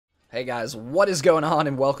Hey guys, what is going on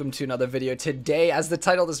and welcome to another video. Today, as the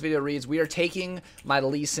title of this video reads, we are taking my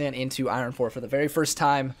Lee Sin into Iron 4 for the very first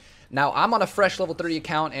time. Now, I'm on a fresh level 30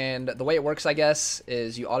 account, and the way it works, I guess,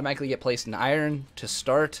 is you automatically get placed in Iron to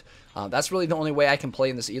start. That's really the only way I can play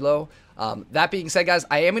in this ELO. That being said, guys,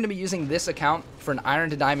 I am going to be using this account for an Iron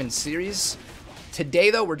to Diamond series.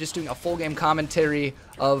 Today, though, we're just doing a full game commentary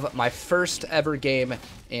of my first ever game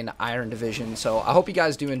in Iron Division. So I hope you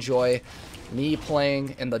guys do enjoy me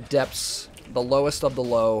playing in the depths, the lowest of the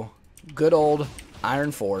low, good old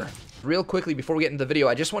Iron 4. Real quickly, before we get into the video,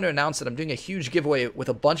 I just want to announce that I'm doing a huge giveaway with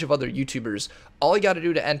a bunch of other YouTubers. All you got to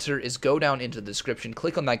do to enter is go down into the description,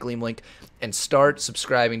 click on that Gleam link, and start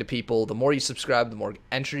subscribing to people. The more you subscribe, the more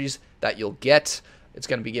entries that you'll get. It's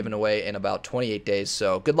going to be given away in about 28 days.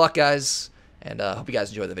 So good luck, guys, and hope you guys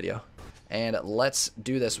enjoy the video. And let's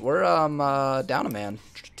do this. We're down a man.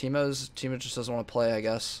 Timo just doesn't want to play, I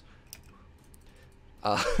guess.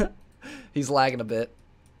 He's lagging a bit.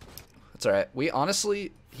 It's alright. We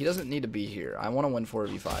honestly, he doesn't need to be here. I want to win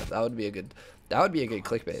 4v5. That would be a good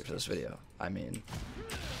clickbait for this video. I mean,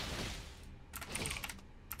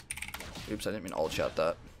 oops, I didn't mean to ult shot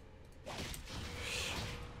that.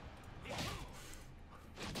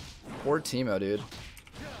 Poor Timo, dude.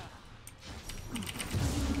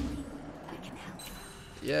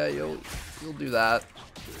 Yeah, you'll do that,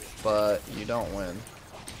 but you don't win.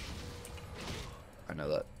 I know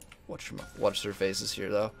that. Watch their faces here,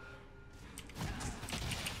 though.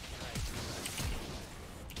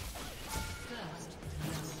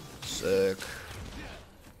 Sick.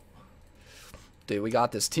 Dude, we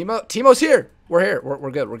got this. Timo's here. We're here.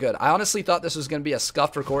 We're good. We're good. I honestly thought this was going to be a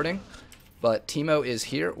scuffed recording, but Timo is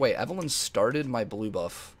here. Wait, Evelyn started my blue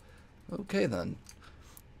buff. Okay, then.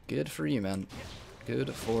 Good for you, man.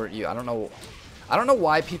 Good for you. I don't know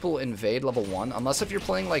why people invade level 1, unless if you're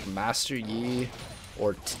playing like Master Yi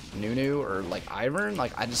or Nunu or like Ivern.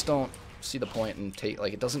 Like, I just don't see the point in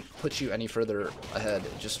it doesn't put you any further ahead.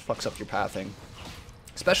 It just fucks up your pathing.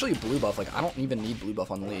 Especially blue buff. Like, I don't even need blue buff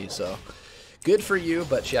on Lee, so good for you,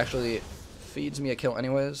 but she actually feeds me a kill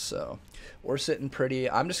anyways, so we're sitting pretty.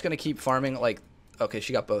 I'm just gonna keep farming. Like, okay,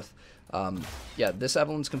 she got both. Yeah, this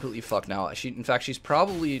Evelyn's completely fucked now. In fact, she's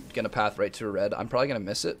probably gonna path right to a red. I'm probably gonna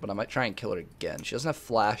miss it, but I might try and kill her again. She doesn't have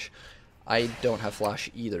flash. I don't have flash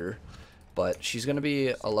either, but she's gonna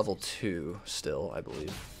be a level 2 still, I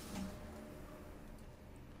believe.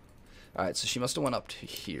 All right, so she must have went up to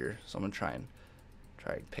here. So I'm gonna try and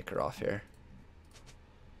pick her off here.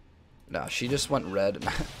 No, she just went red.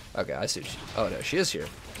 Okay, I see. Oh no, she is here.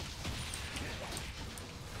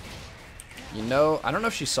 You know, I don't know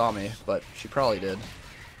if she saw me, but she probably did.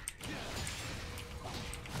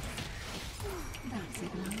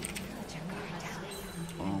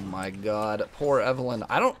 Oh my god, poor Evelyn.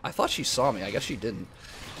 I thought she saw me. I guess she didn't.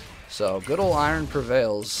 So, good old Iron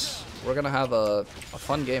prevails. We're gonna have a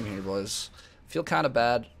fun game here, boys. Feel kind of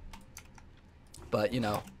bad, but you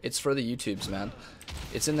know, it's for the YouTubes, man.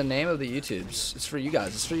 It's in the name of the YouTubes. It's for you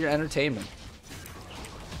guys. It's for your entertainment.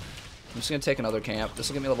 I'm just going to take another camp. This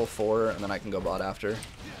will get me level 4, and then I can go bot after.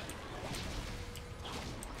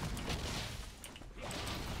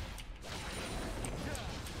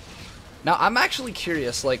 Now, I'm actually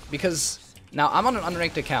curious, like, because now I'm on an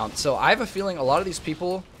unranked account, so I have a feeling a lot of these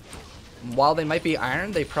people, while they might be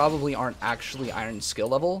Iron, they probably aren't actually Iron skill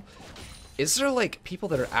level. Is there, like, people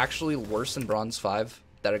that are actually worse than Bronze 5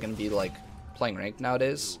 that are going to be, like, playing ranked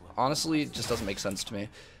nowadays? Honestly, it just doesn't make sense to me.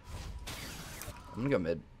 I'm going to go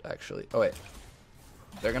mid, actually. Oh, wait.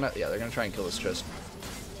 They're going to try and kill this Trist.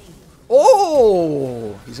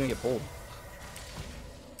 Oh! He's going to get pulled.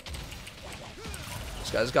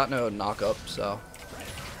 This guy's got no knock up, so.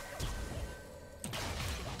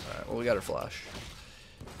 Alright, well, we got her flash.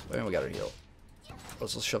 And we got her heal.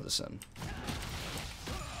 Let's shove this in.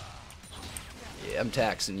 Yeah, I'm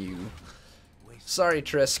taxing you. Sorry,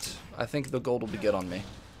 Trist. I think the gold will be good on me.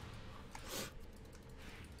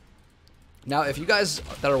 Now, if you guys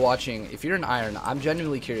that are watching, if you're an Iron, I'm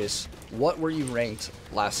genuinely curious, what were you ranked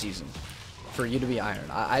last season for you to be Iron?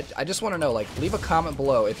 I just want to know, like, leave a comment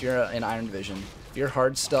below if you're in Iron Division. If you're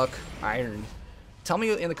hard stuck Iron, tell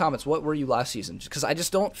me in the comments, what were you last season? Because I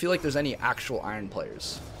just don't feel like there's any actual Iron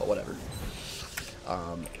players, but whatever.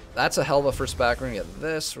 That's a hell of a first back. We're going to get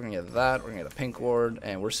this, we're going to get that, we're going to get a pink ward,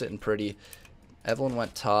 and we're sitting pretty. Evelyn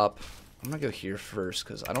went top. I'm going to go here first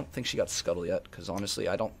because I don't think she got scuttle yet, because honestly,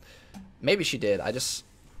 I don't... Maybe she did.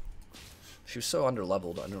 She was so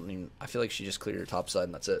under-leveled. I feel like she just cleared her top side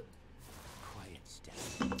and that's it.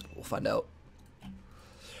 We'll find out.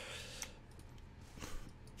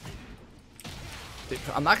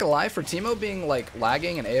 I'm not gonna lie, for Teemo being like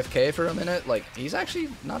lagging and AFK for a minute, like he's actually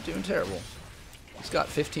not doing terrible. He's got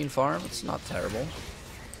 15 farm, it's not terrible.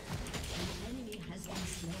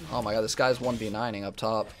 Oh my god, this guy's 1v9ing up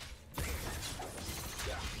top.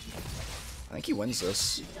 I think he wins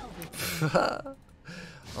this.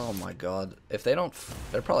 Oh my god. If they don't,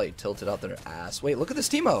 they're probably tilted out their ass. Wait, look at this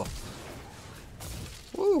Teemo.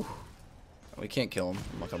 Woo. We can't kill him.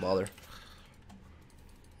 I'm not gonna bother.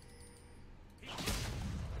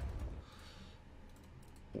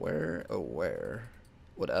 Where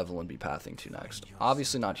would Evelyn be pathing to next?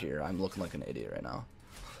 Obviously not here. I'm looking like an idiot right now.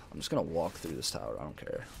 I'm just gonna walk through this tower. I don't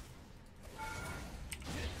care.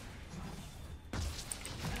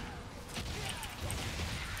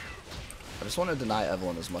 I just want to deny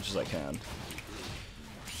Evelyn as much as I can.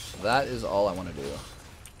 That is all I want to do.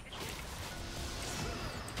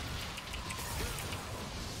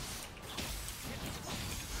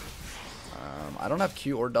 I don't have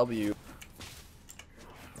Q or W.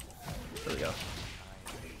 There we go.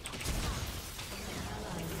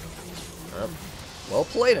 Yep. Well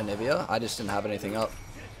played, Anivia. I just didn't have anything up.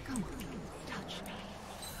 Come on, touch me.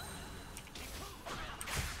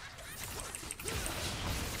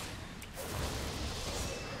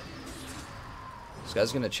 This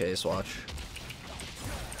guy's gonna chase, watch.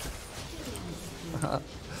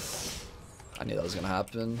 I knew that was gonna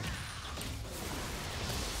happen.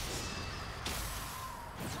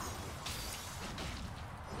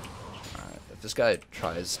 Alright, if this guy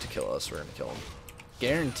tries to kill us, we're gonna kill him.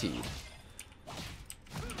 Guaranteed.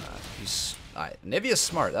 Alright, Nivea's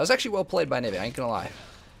smart. That was actually well played by Nivea, I ain't gonna lie.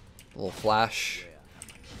 A little flash.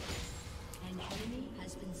 An enemy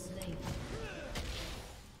has been slain.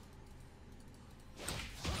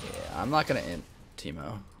 Yeah, I'm not gonna int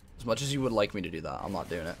Teemo. As much as you would like me to do that, I'm not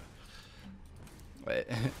doing it. Wait.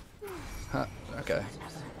 Huh, okay.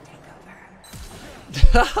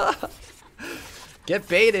 Get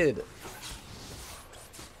baited!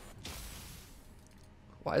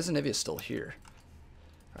 Why isn't Nivea still here?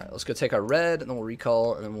 Alright, let's go take our red, and then we'll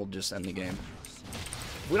recall, and then we'll just end the game.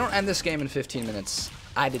 If we don't end this game in 15 minutes,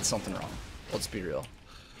 I did something wrong. Let's be real.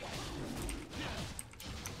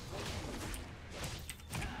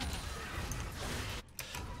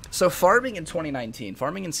 So farming in 2019,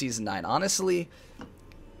 farming in Season 9, honestly,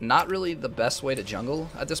 not really the best way to jungle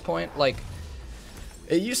at this point. Like,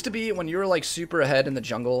 it used to be when you were like super ahead in the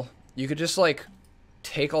jungle, you could just like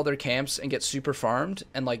take all their camps and get super farmed,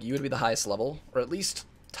 and like you would be the highest level, or at least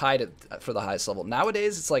tied it for the highest level.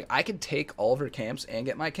 Nowadays, it's like I could take all of her camps and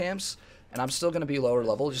get my camps, and I'm still gonna be lower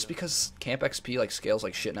level just because camp XP like scales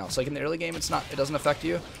like shit now. It's like in the early game, it doesn't affect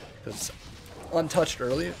you because it's untouched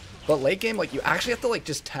early. But late game, like you actually have to like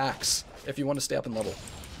just tax if you want to stay up in level.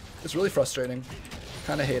 It's really frustrating.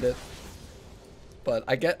 Kind of hate it. But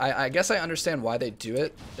I guess I understand why they do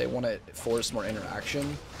it. They want to force more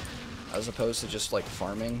interaction as opposed to just like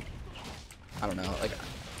farming. I don't know.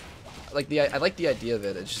 I like the idea of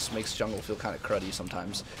it. It just makes jungle feel kind of cruddy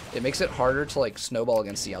sometimes. It makes it harder to like snowball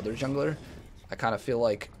against the other jungler. I kind of feel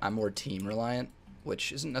like I'm more team reliant,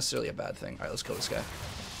 which isn't necessarily a bad thing. All right, let's kill this guy.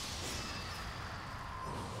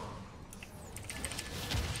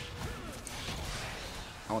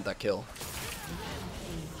 I want that kill.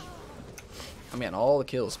 I mean, all the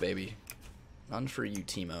kills, baby. None for you,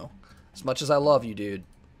 Teemo. As much as I love you, dude,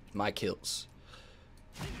 my kills.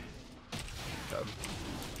 Okay.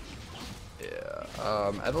 Yeah.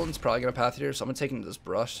 Evelyn's probably gonna path here, so I'm gonna take him to this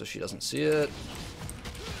brush so she doesn't see it.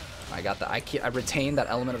 I got that. I retained that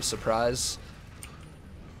element of surprise.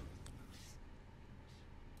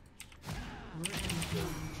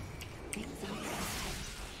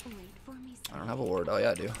 I don't have a ward. Oh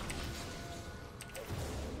yeah, I do.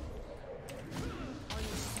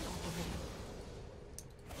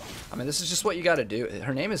 I mean, this is just what you gotta do.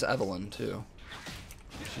 Her name is Evelyn, too.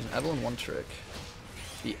 She's an Evelyn one trick.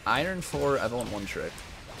 The Iron 4 Evelyn one trick.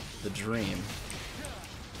 The dream.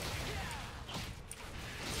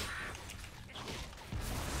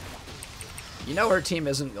 You know her team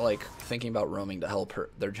isn't, like, thinking about roaming to help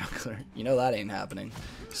their jungler. You know that ain't happening.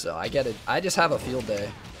 So, I get it. I just have a field day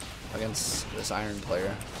against this Iron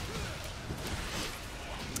player.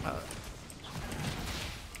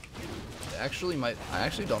 I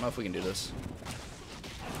actually don't know if we can do this.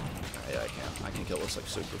 Yeah, I can. I can kill this like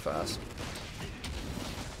super fast.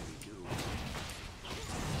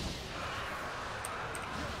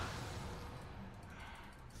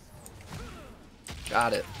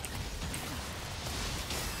 Got it.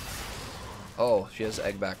 Oh, she has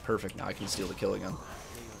egg back. Perfect. Now I can steal the kill again.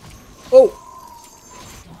 Oh!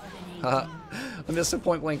 Haha. I missed a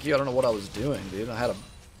point blank. I don't know what I was doing, dude. I had an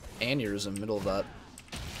aneurysm in the middle of that.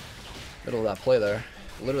 Middle of that play there.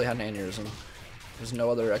 Literally had an aneurysm. There's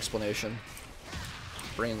no other explanation.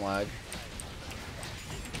 Brain lag.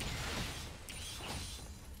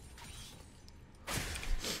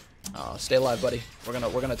 Stay alive, buddy. We're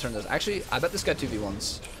gonna turn this. Actually, I bet this guy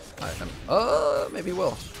 2v1s. Maybe he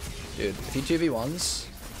will. Dude, if he 2v1s,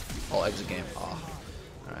 I'll exit game. Oh,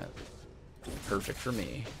 alright. Perfect for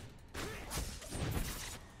me.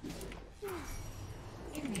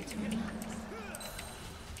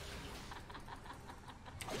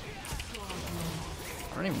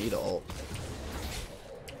 I don't even need ult.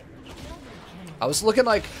 I was looking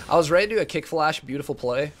like I was ready to do a kick flash beautiful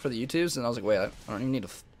play for the YouTubes, and I was like, wait, I don't even need to.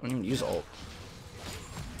 I don't even use ult.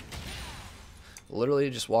 Literally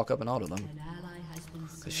just walk up and auto them.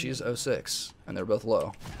 Because she's 06, and they're both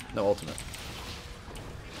low. No ultimate.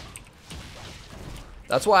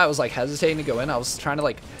 That's why I was like hesitating to go in. I was trying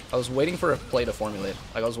to I was waiting for a play to formulate.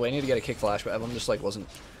 Like I was waiting to get a kick flash, but Evelyn just like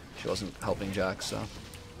she wasn't helping Jack, so.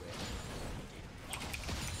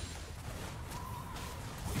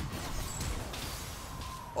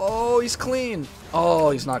 Oh, he's clean. Oh,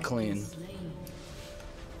 he's not clean.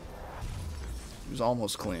 He was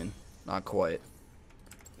almost clean. Not quite.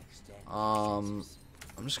 I'm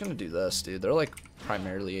just gonna do this, dude. They're like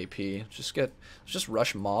primarily AP. Just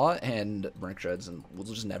rush Maw and Merc Dreads and we'll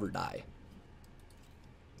just never die.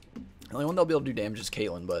 The only one they'll be able to do damage is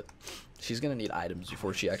Caitlyn, but she's gonna need items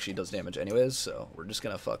before she actually does damage anyways, so we're just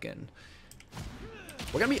gonna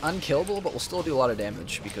we're gonna be unkillable, but we'll still do a lot of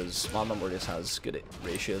damage because Mama Mortis has good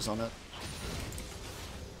ratios on it.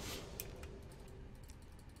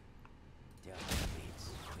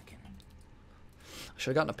 Should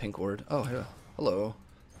have gotten a pink ward. Oh, yeah. Hello.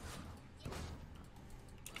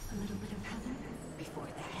 A little bit of heaven before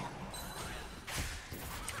the hell.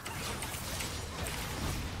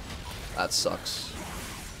 That sucks.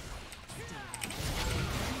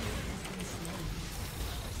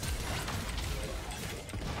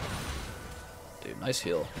 Dude, nice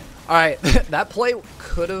heal. Alright, that play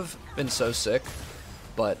could have been so sick,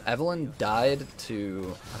 but Evelyn died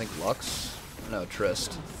to, I think, Lux? No,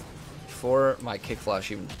 Trist. Before my kick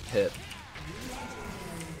flash even hit.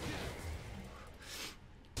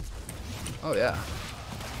 Oh, yeah.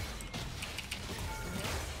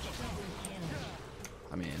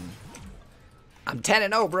 I mean, I'm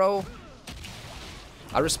 10-0, bro.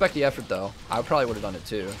 I respect the effort, though. I probably would have done it,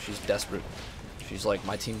 too. She's desperate. She's like,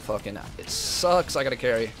 my team fucking, it sucks, I gotta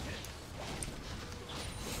carry.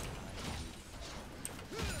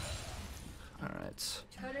 Alright.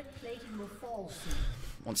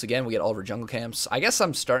 Once again, we get all of our jungle camps. I guess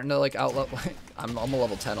I'm starting to like outlevel. I'm a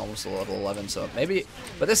level 10, almost a level 11, so maybe.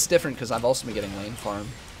 But this is different because I've also been getting lane farm.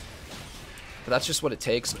 But that's just what it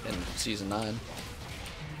takes in season 9.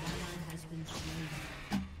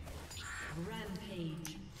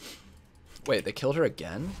 Wait, they killed her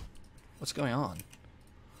again? What's going on?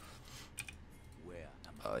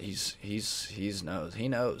 He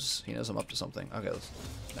knows. He knows I'm up to something. Okay,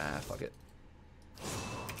 nah, fuck it.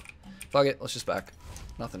 Fuck it, let's just back.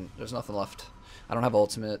 There's nothing left. I don't have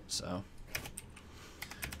ultimate, so.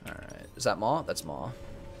 Alright, is that Maw? That's Maw.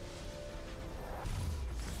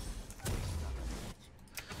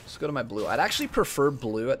 Let's go to my blue. I'd actually prefer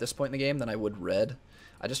blue at this point in the game than I would red.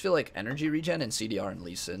 I just feel like energy regen and CDR and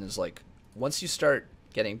Lee Sin is like, once you start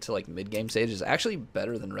getting to like mid-game stage, is actually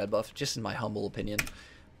better than red buff, just in my humble opinion.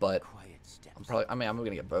 But I'm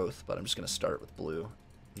gonna get both, but I'm just gonna start with blue.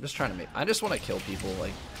 I'm just trying to I just want to kill people.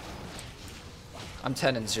 Like, I'm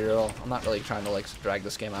 10-0. I'm not really trying to like drag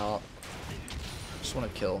this game out. I just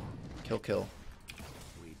want to kill. It'd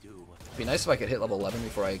be nice if I could hit level 11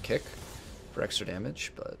 before I kick for extra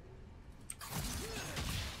damage, but.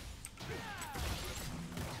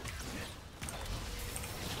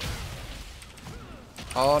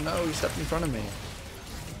 Oh no, he stepped in front of me.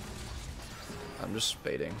 I'm just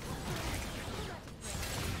baiting.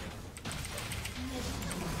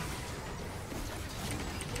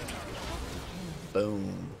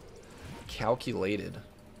 Boom. Calculated.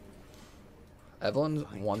 Evelyn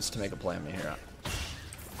wants to make a play on me here.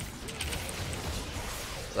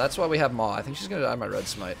 That's why we have Maw. I think she's gonna die my red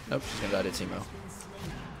smite. Nope, she's gonna die to Teemo.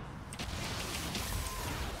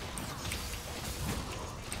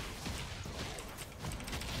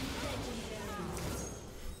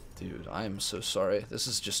 Dude, I am so sorry. This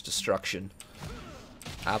is just destruction.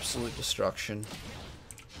 Absolute destruction.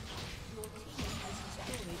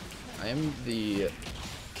 I am the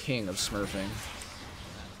king of smurfing.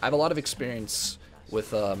 I have a lot of experience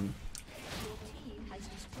with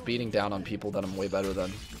beating down on people that I'm way better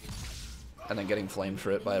than, and then getting flamed for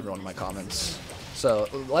it by everyone in my comments. So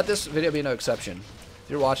let this video be no exception. If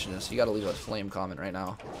you're watching this, you gotta leave a flame comment right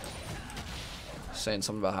now. saying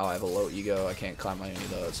something about how I have a low ego, I can't climb my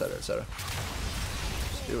ego, etc., etc.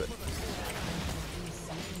 Let's do it.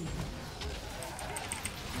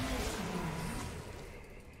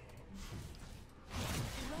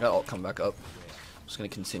 I'll come back up. I'm just gonna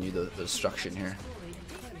continue the destruction here.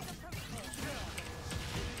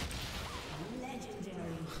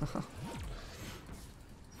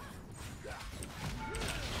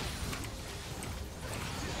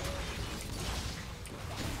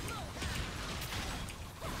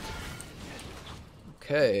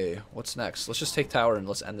 Okay, what's next? Let's just take tower and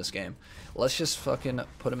let's end this game. Let's just fucking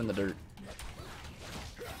put him in the dirt.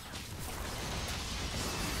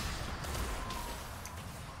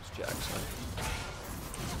 It's Jackson.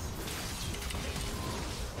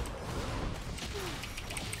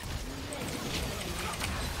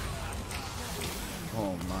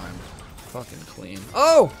 Oh my, fucking clean.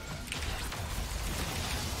 Oh!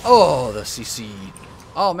 Oh, the CC.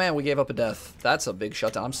 Oh man, we gave up a death. That's a big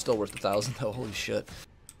shutdown. I'm still worth 1,000 though. Holy shit.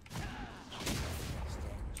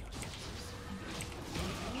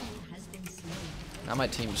 Now my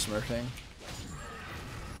team's smurfing.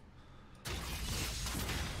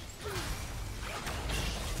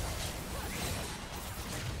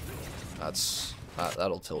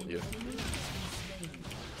 That'll tilt you.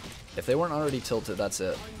 If they weren't already tilted, that's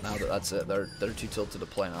it. Now that's it. They're too tilted to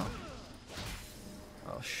play now.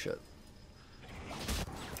 Oh shit.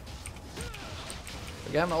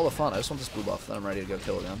 We're having all the fun. I just want this blue buff, then I'm ready to go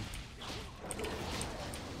kill again.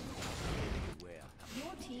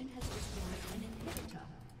 Your team has destroyed an inhibitor.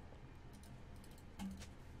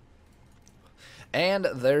 And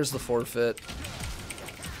there's the forfeit.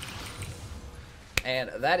 And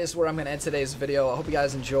that is where I'm going to end today's video. I hope you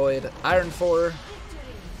guys enjoyed. Iron 4,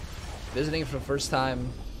 visiting for the first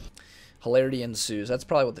time. Hilarity ensues. That's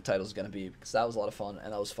probably what the title is going to be, because that was a lot of fun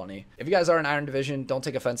and that was funny. If you guys are in Iron Division, don't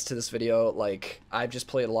take offense to this video. Like, I've just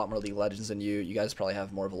played a lot more League of Legends than you. You guys probably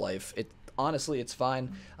have more of a life. Honestly, it's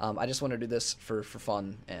fine. I just want to do this for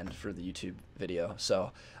fun and for the YouTube video.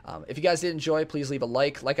 So if you guys did enjoy, please leave a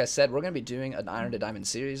like. Like I said, we're going to be doing an Iron to Diamond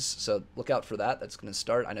series, so look out for that. That's going to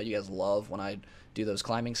start. I know you guys love when I do those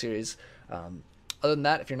climbing series. Other than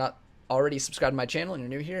that, if you're not already subscribed to my channel and you're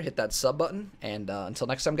new here, hit that sub button. And until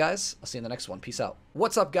next time, guys, I'll see you in the next one. Peace out.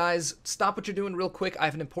 What's up, guys? Stop what you're doing real quick. I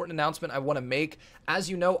have an important announcement I want to make. As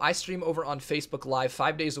you know, I stream over on Facebook Live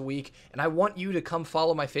 5 days a week, and I want you to come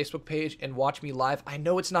follow my Facebook page and watch me live. I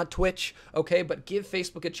know it's not Twitch, okay, but give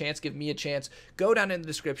Facebook a chance, give me a chance. Go down in the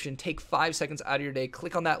description, take 5 seconds out of your day,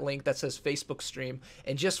 click on that link that says Facebook stream,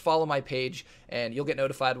 and just follow my page, and you'll get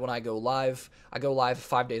notified when I go live. I go live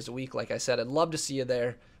 5 days a week, like I said. I'd love to see you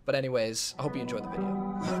there. But anyways, I hope you enjoyed the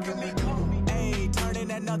video. Look at me go, hey, turning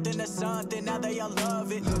that nothing to something, now they all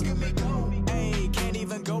love it. Look at me go, hey, can't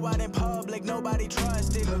even go out in public, nobody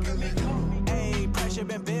trusted. Look at me go, hey, pressure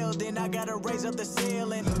been building, I gotta raise up the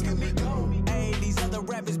ceiling. Look at me go, hey, these other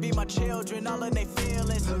rappers be my children, all in they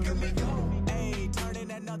feelings. Look at me go, hey, turning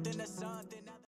that nothing to something.